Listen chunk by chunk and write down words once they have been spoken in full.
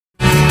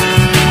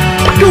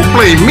Don't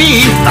blame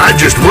me. I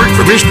just work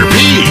for Mr.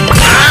 P.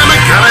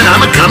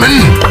 I'm a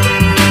coming.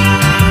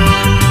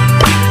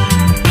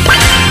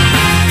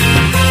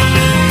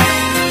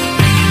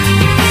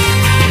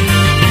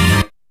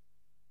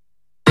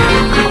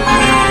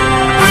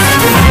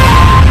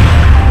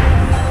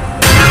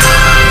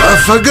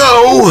 Off I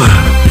go.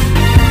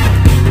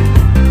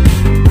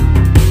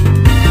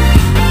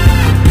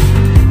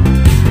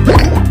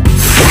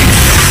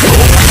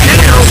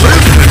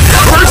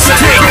 First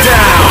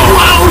takedown!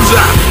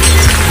 Wowza!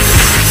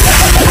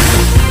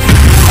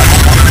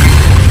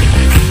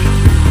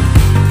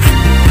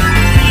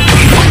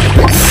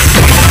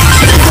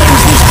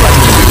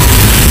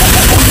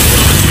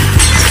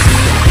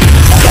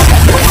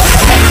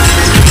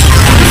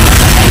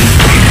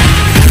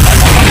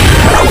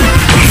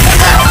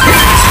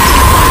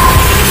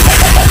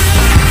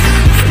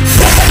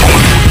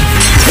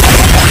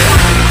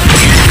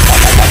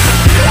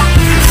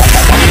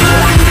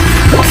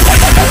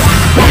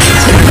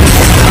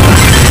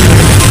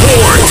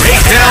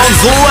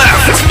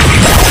 Left!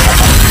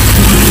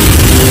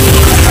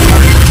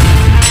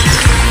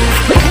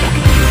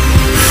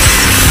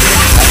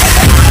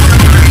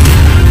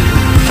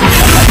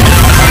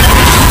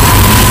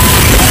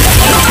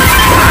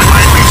 I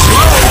might be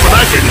slow, but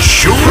I can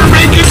sure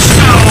make it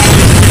snow.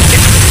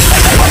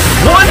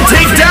 One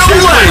takedown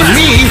Don't left! blame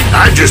me.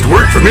 I just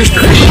work for Mr.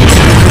 P.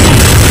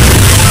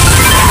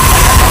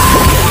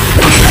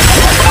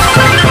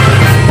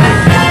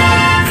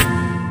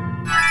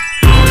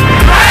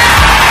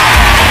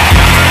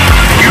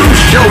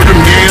 Showed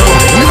them, Gale.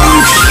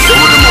 You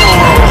showed them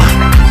all.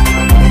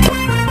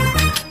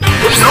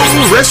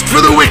 No rest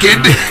for the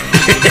wicked.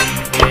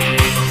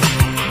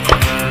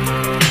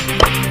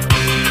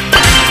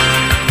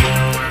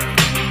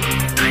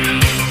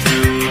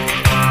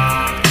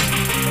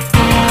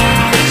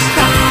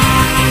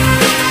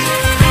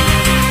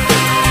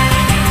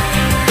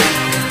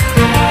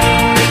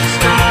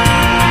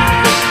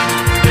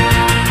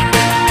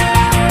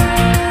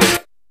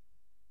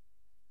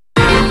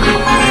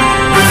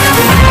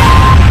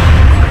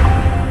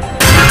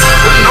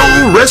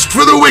 Rest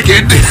for the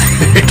wicked.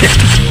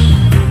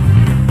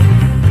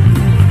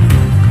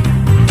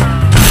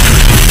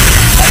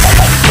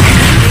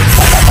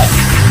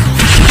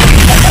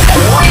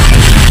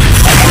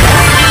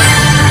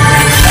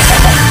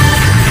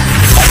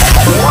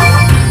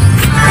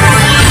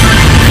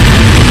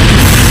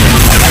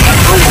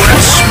 Oh,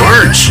 that's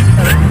smart.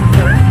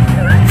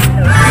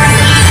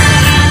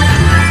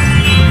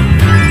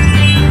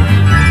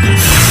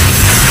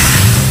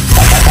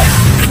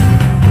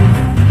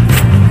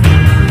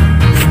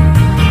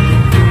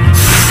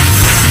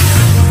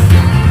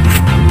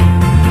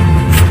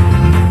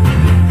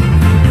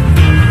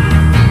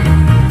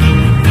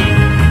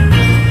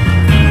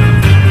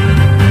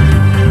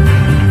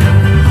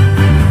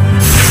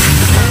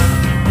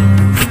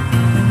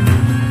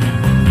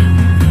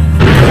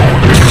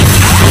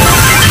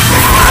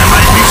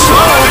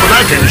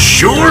 Can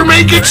sure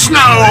make it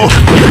snow.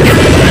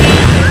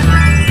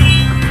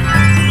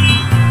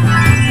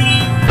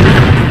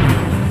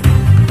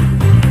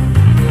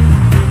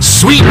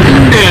 Sweet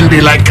and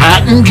dandy like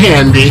cotton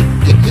candy.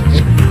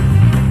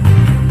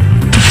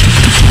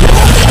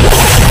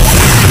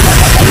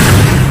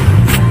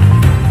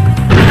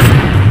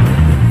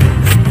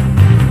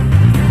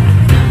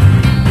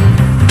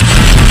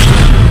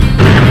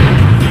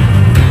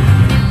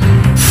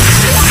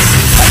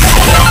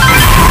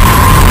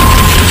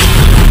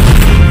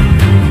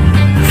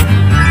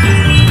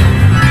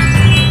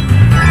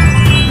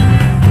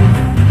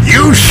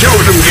 You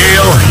showed them,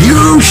 Gale.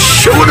 You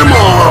showed them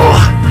all.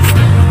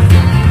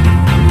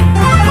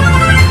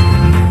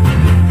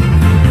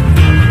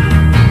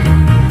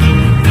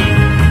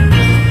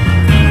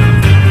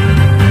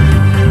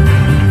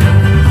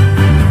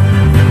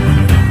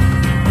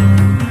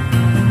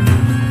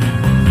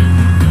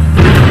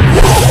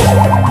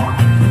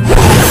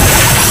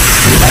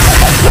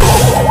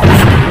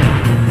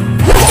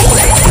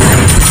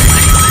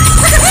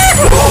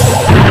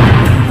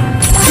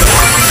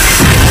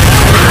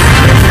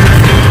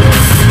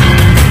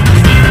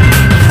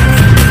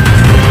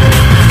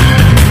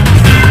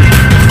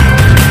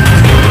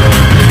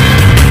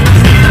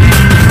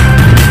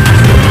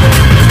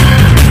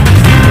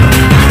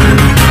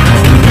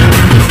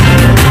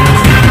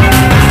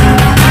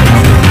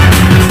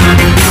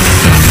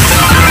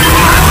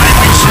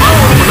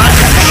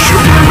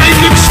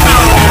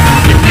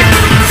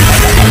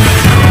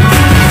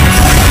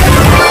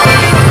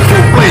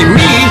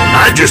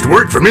 Just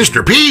worked for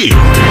Mr. P. Sweet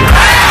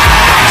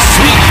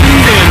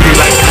and dandy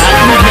like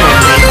cotton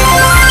candy.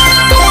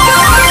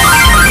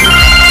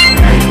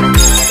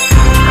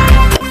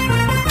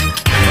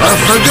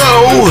 Off I go.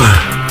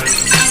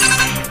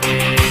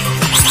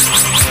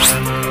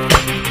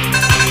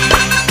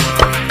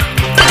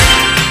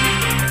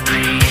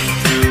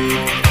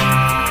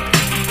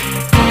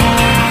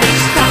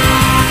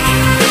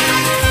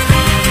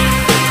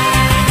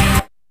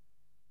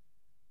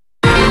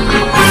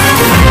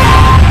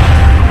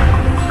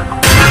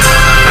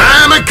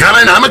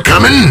 I'm a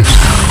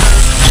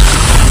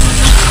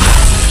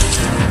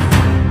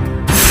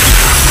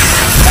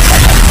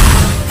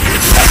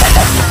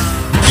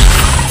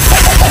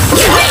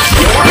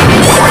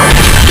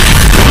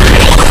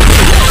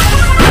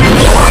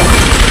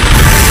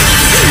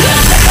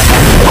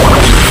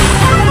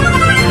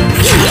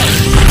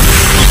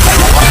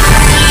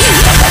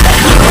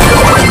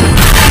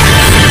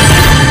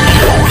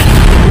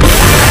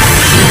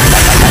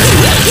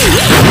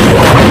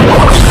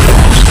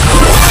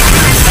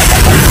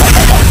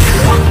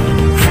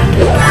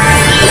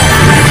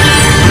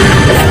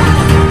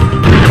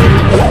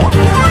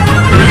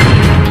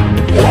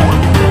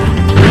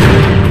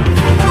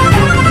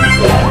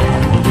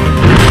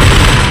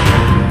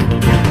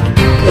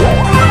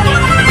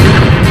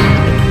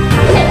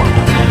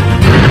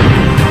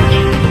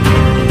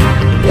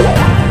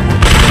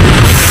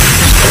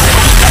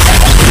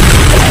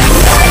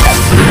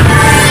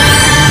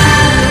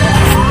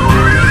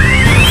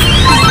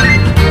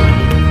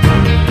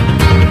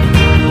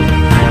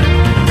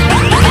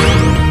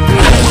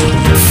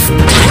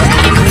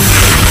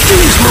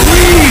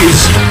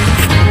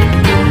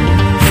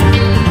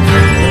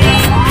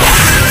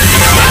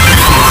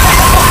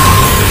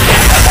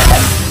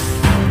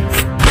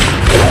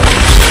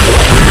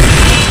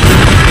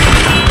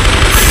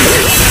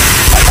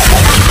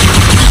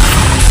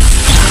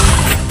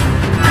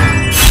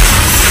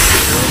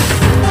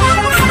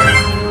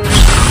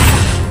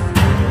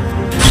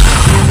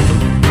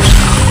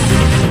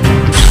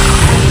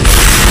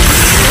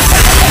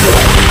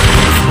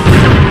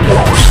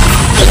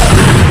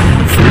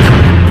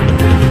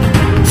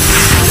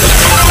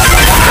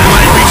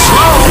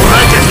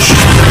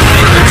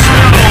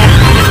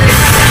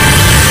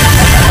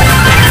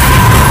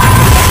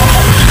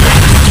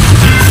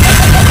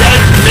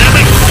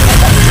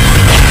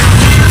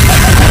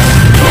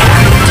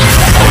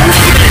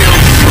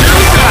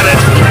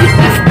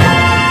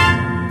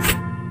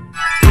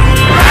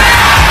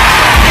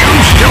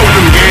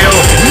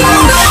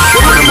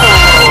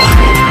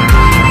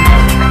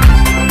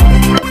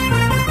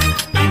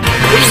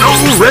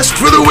rest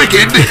for the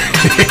wicked.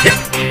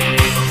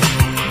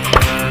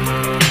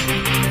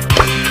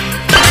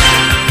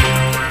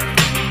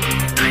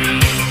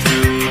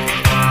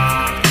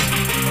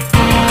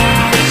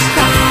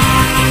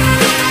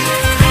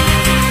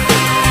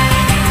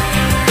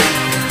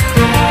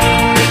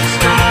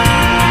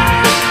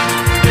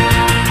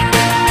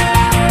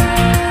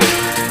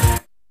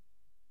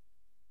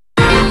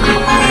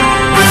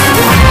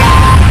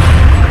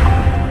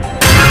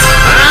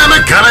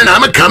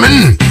 I'm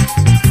a-comin'.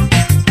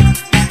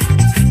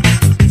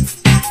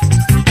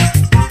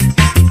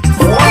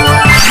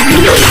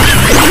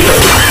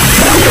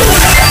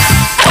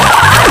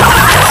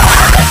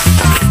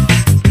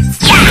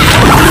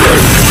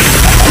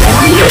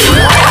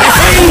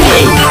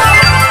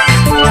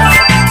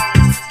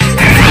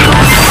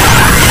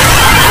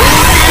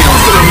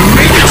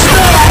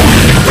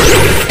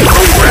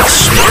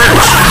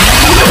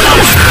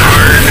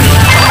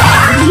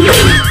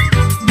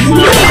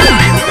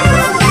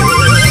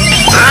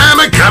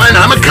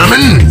 I'm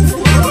a-comin'.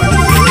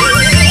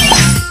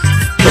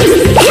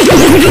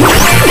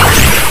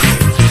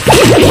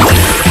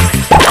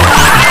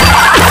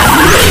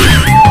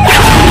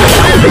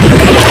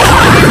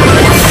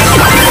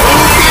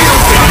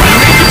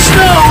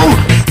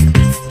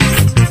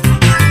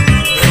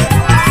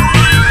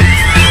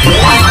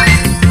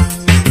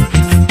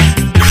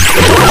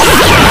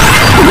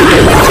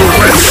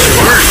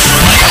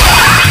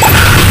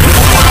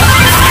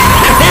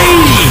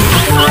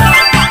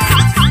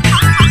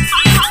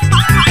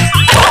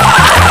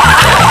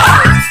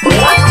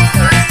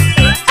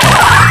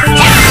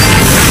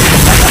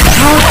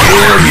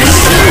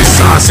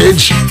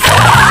 Sausage.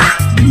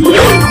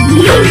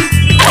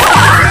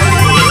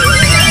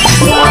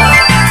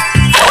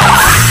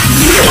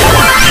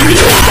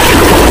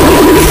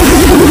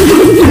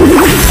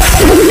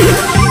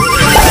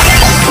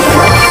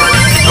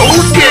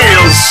 Old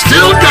Gale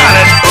still got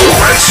it. Oh,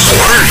 that's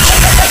smart.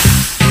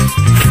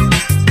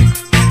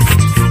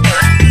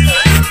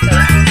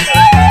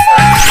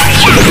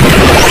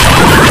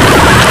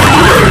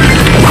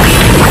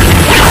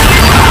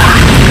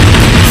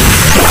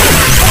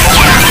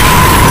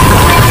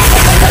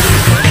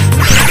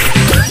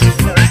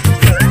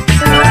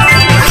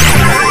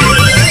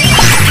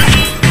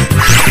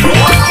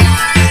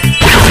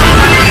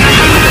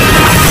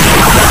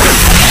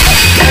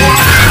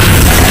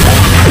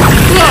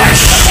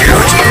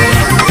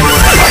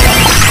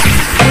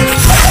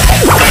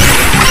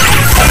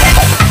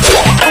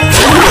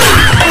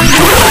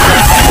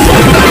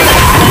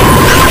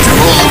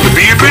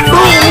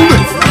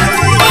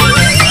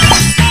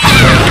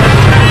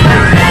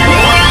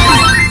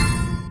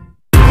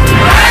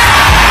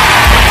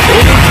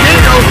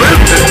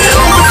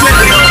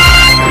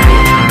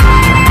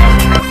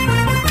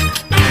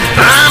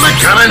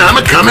 I'm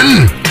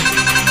a-comin'.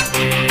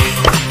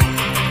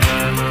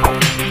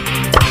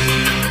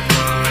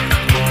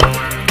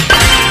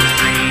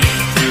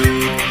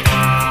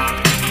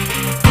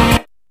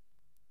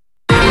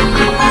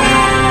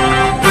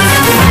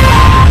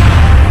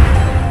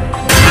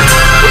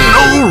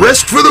 No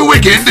rest for the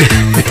wicked.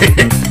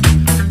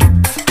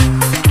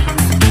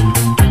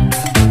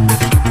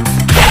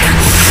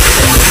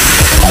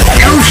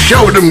 You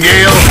showed him,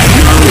 Gale.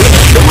 You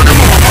showed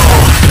him all.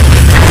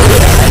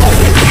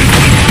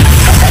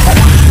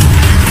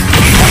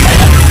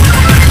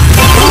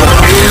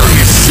 Gale,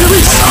 you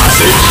silly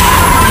sausage.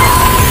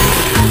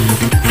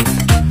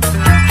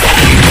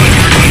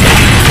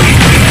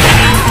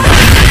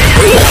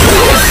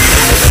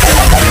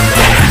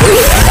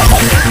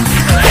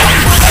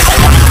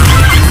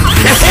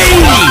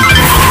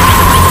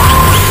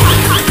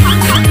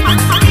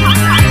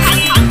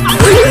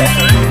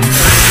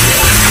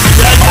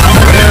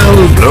 Well,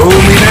 blow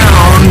me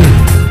down.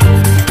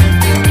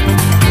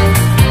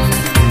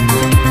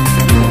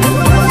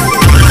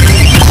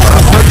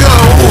 Up I go.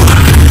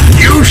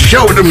 You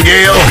showed him,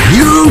 Gale.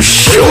 You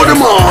showed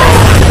him all.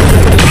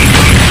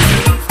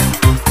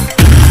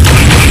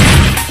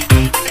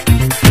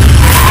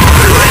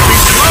 It might be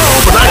slow,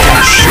 but I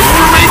can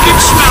sure make it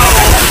snow.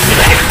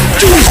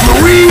 Jeez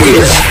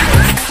Louise.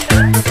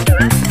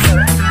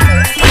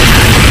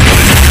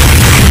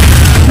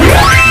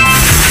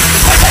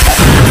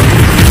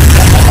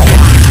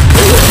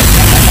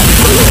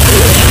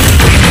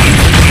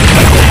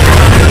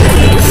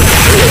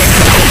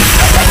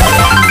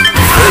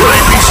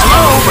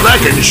 I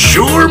can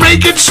sure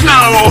make it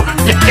snow.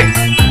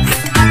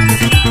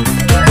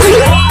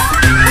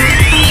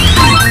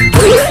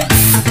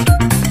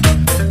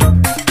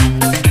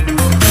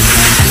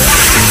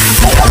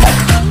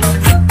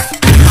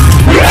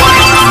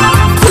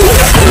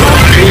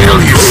 Gale,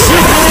 you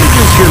sick? I'm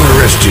just gonna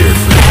arrest you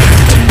for that.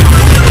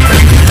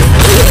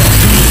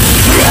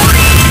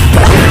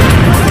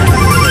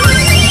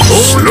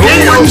 Slow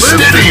and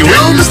steady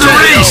wins the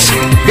race.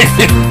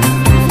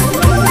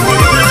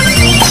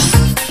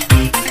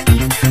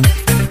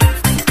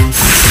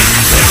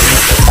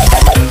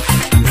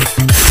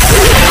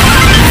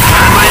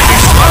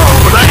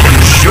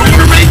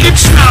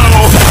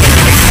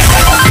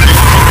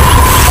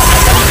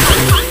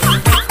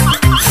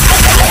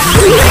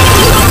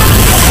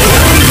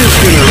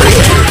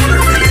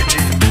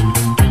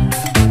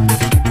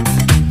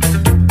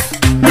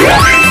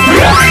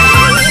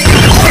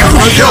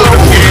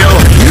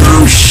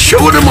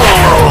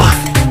 Brawl.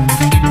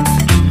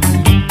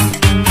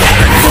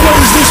 What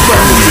is this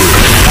button do?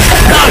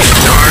 Gosh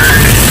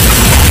darn!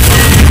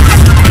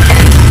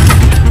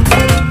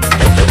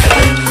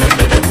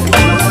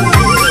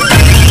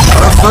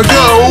 Off I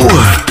go!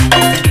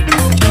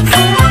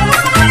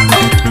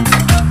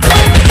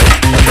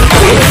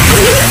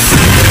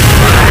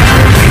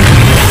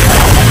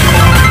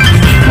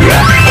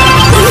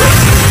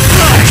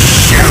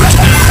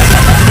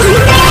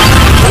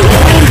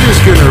 I'm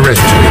just gonna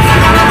rest you.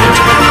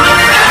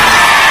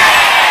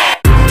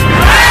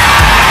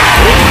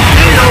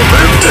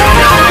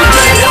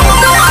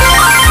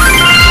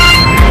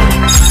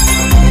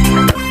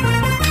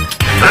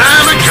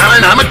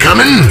 I'm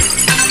a-coming!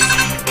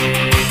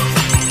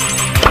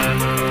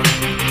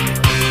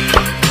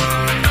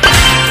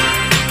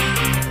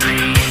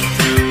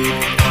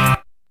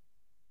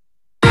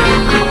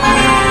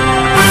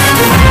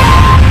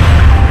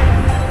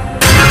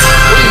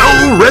 No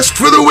rest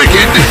for the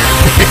wicked!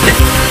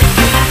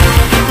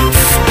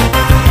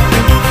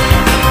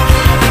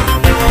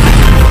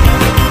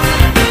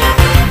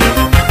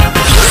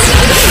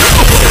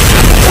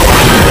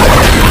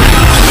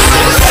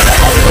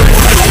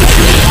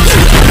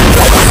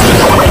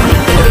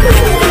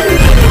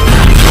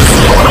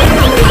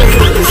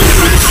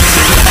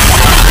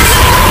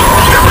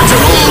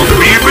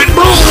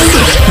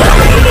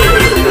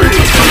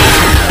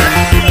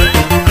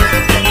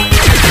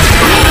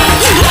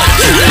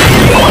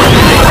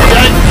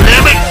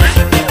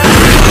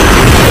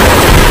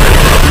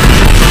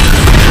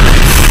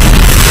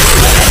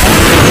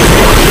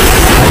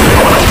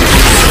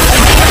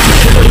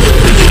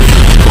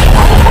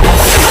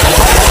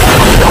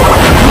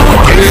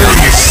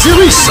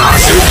 Silly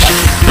sausage!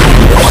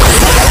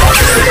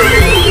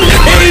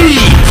 Hey!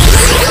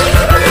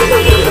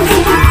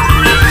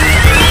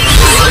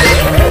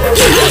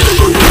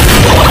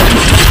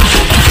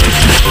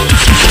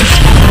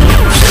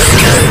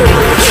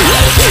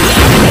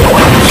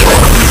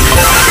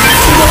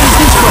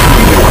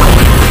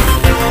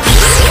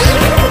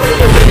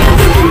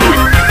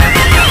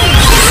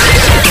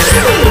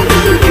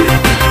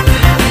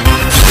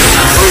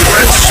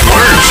 That's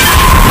smart!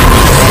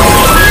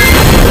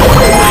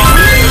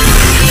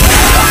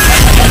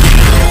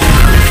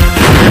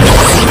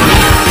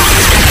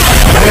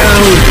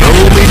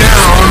 Roll me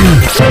down!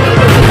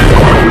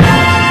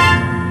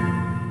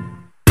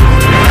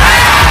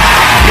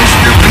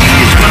 Mr. P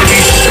is gonna be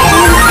so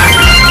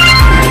happy!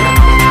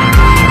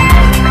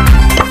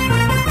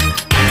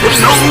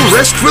 No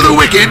rest for the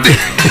wicked!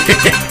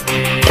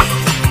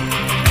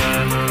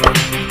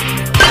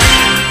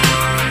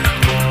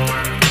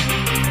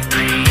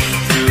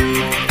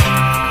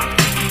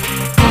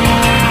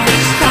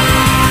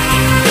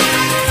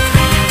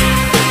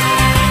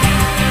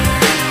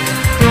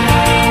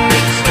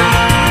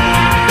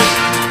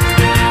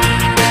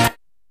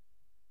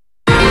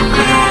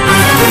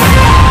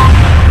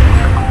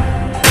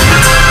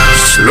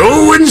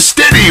 Slow and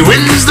steady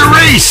wins the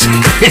race!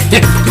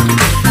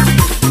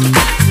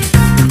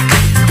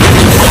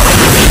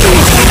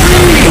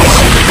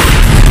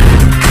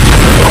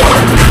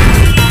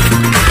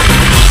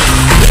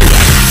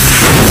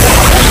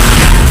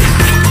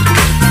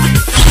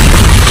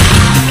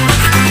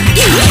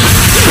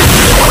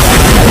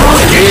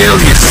 Gale,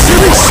 you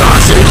silly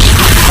sausage!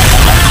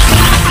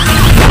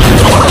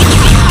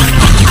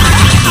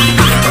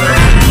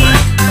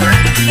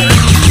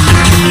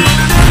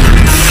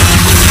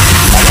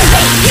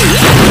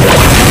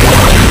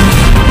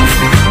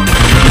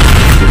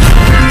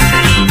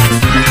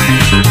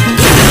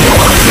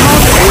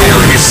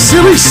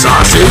 Silly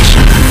sausage!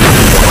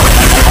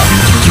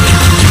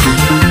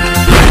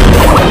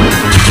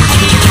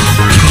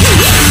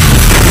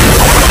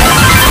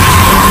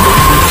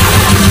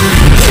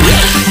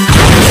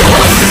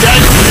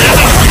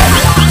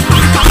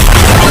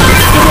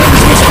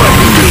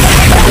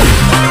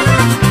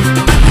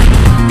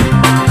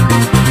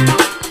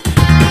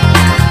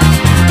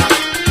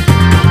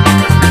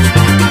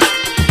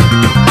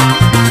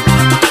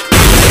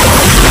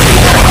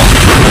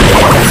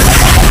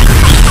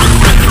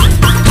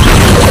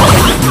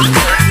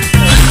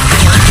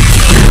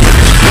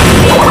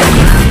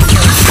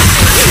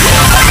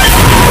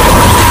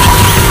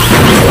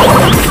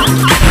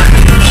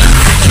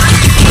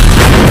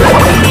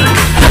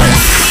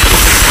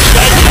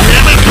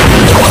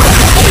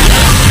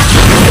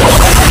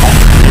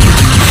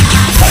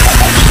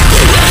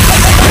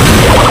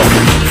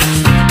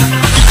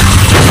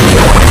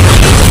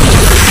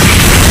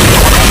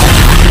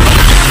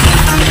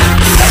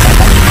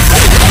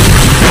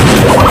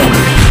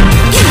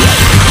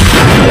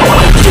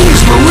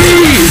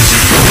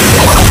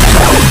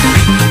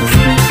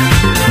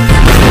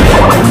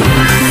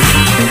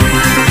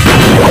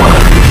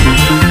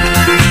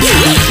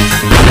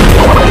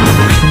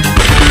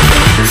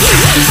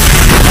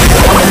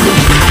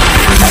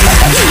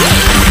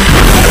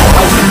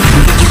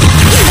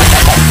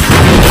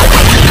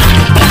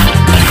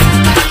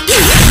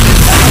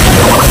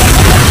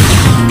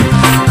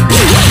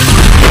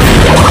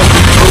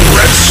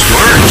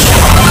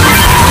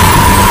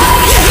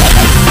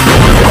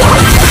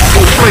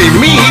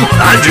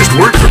 I just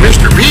work for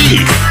Mr.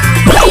 P.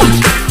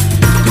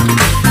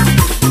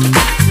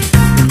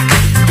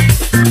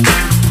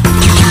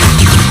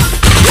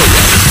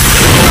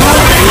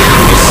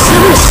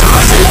 Silly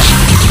sausage.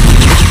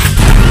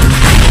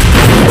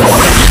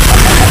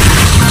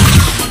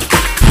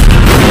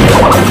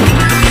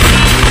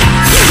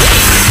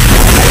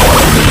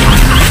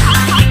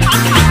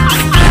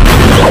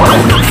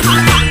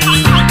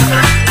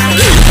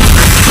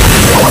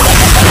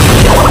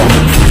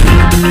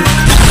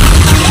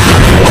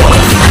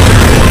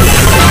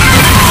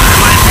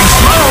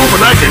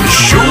 But I can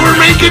sure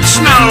make it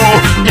snow.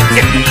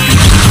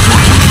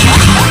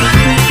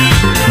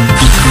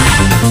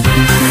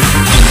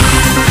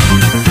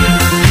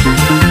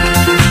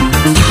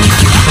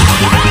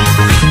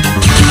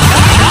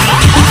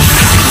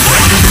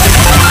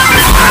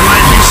 I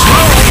might be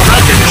slow, but I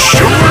can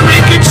sure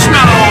make it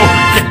snow.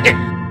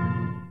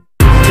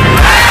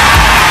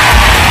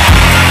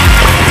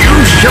 You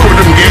showed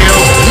them,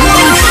 Gale.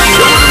 You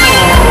showed them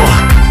all.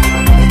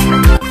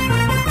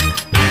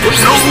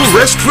 No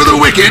rest for the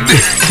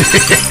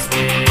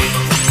wicked.